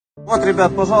Вот,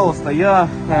 ребят, пожалуйста, я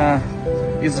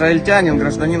израильтянин,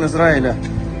 гражданин Израиля,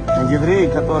 еврей,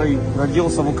 который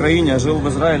родился в Украине, жил в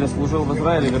Израиле, служил в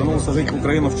Израиле, вернулся жить в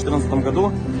Украину в 2014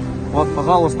 году. Вот,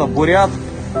 пожалуйста,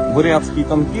 бурятский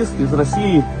танкист из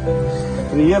России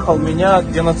приехал меня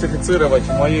денацифицировать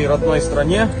в моей родной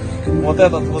стране. Вот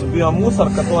этот вот биомусор,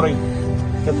 который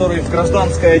в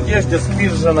гражданской одежде,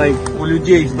 спизженной у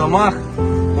людей в домах,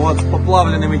 вот, с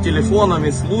поплавленными телефонами,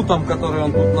 с лутом, который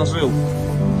он тут нажил,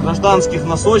 в гражданских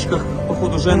носочках,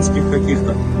 походу женских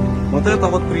каких-то. Вот это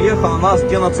вот приехало нас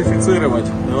денацифицировать,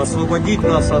 освободить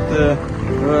нас от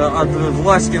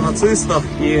власти нацистов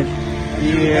и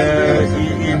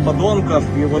подонков,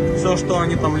 и вот все, что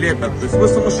они там лепят. То есть вы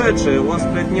сумасшедшие, у вас,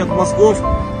 блядь, нет мозгов,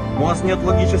 у вас нет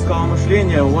логического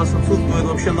мышления, у вас отсутствует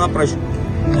вообще напрочь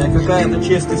какая-то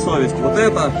честь и совесть. Вот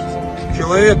это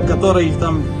человек, который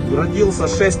там родился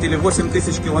 6 или 8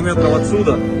 тысяч километров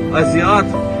отсюда, азиат,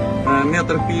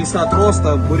 1,50 м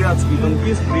роста, бурятский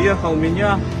танкист, приехал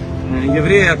меня,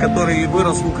 еврея, который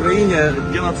вырос в Украине,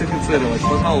 денацифицировать.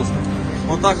 Пожалуйста.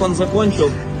 Вот так он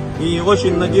закончил. И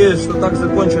очень надеюсь, что так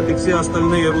закончат и все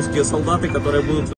остальные русские солдаты, которые будут